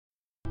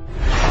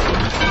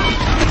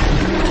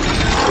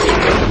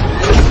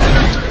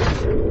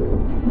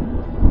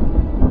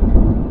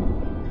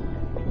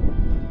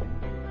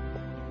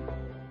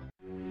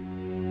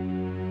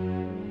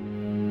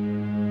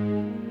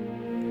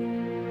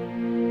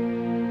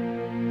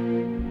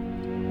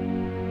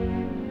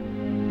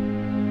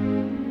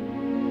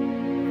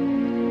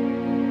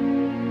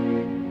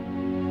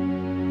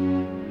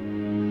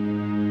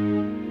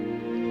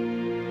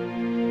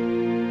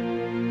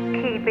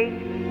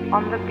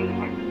On the beat.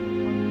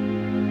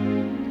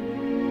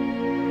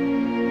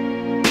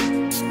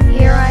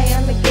 Here I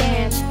am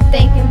again,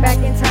 thinking back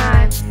in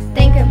time,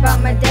 thinking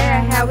about my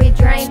dad, how he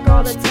drank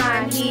all the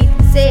time. He'd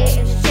sit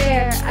in his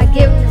chair, I'd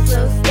give him this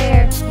little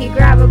stare. He'd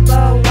grab a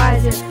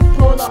Budweiser,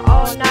 pull the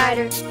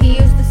all-nighter. He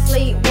used to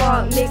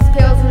sleepwalk, mix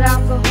pills with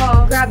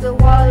alcohol, grab the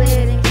wallet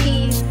and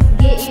keys,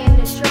 get in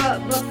the truck,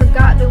 but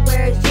forgot to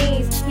wear his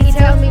jeans. He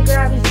tells me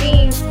grab his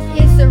jeans,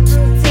 it's a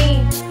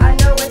routine. I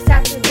know it's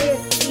after this,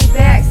 he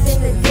backs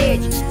in the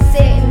ditch,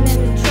 sitting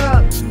in the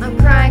truck. I'm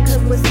crying cause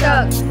we're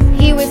stuck.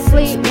 He was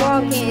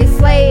sleepwalking, it's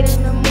late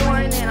in the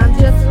morning, I'm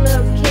just a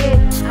little kid.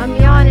 I'm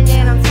yawning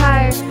and I'm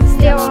tired,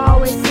 still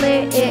always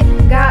lit.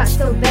 It got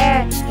so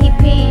bad, he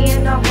pee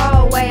in the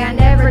hallway, I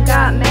never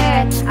got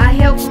mad. I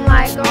helped him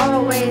like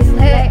always,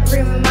 let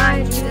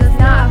remind you that's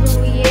not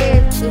who he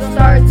is. So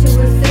start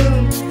to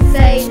assume,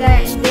 say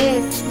that and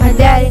this. My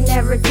daddy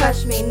never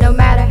touched me, no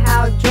matter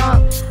how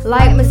drunk.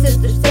 Like my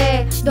sister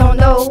said, don't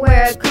know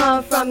where it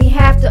come from. You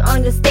have to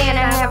understand,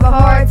 I have a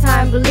hard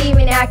time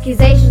believing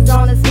accusations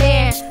on this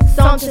man.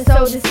 Something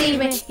so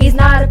deceiving. He's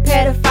not a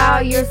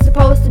pedophile, you're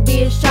supposed to be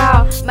his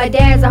child. My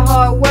dad's a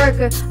hard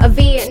worker, a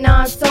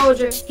Vietnam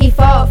soldier. He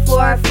fought for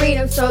our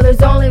freedom, so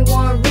there's only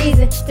one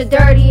reason to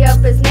dirty up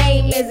his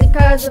name. Is it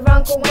cause of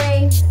Uncle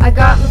Wayne? I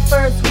got my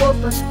first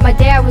whooping, my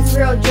dad was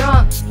real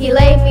drunk. He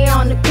laid me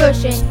on the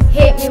cushion,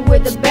 hit me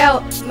with the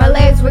belt. My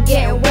legs were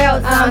getting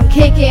welts, I'm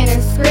kicking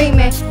and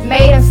screaming.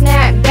 Made him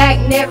snap back,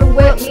 never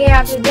whipped me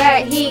after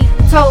that. He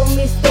told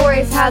me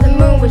stories how the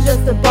moon was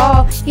just a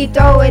ball. He'd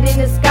throw it in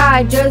the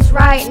sky just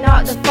right,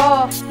 not to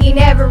fall. He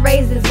never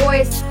raised his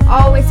voice,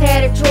 always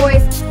had a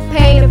choice.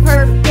 Paint a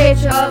perfect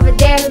picture of a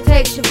dad who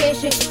takes you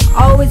fishing,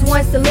 always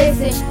wants to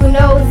listen, who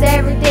knows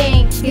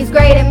everything. He's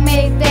great at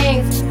many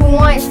things, who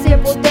wants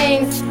simple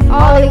things.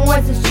 All he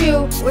wants is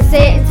chew, or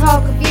sit and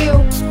talk of you.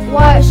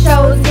 What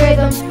shows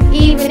rhythm,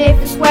 even if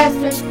it's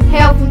western.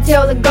 Help him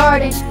till the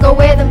garden, go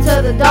with him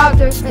to the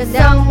doctor. There's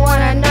someone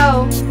I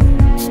know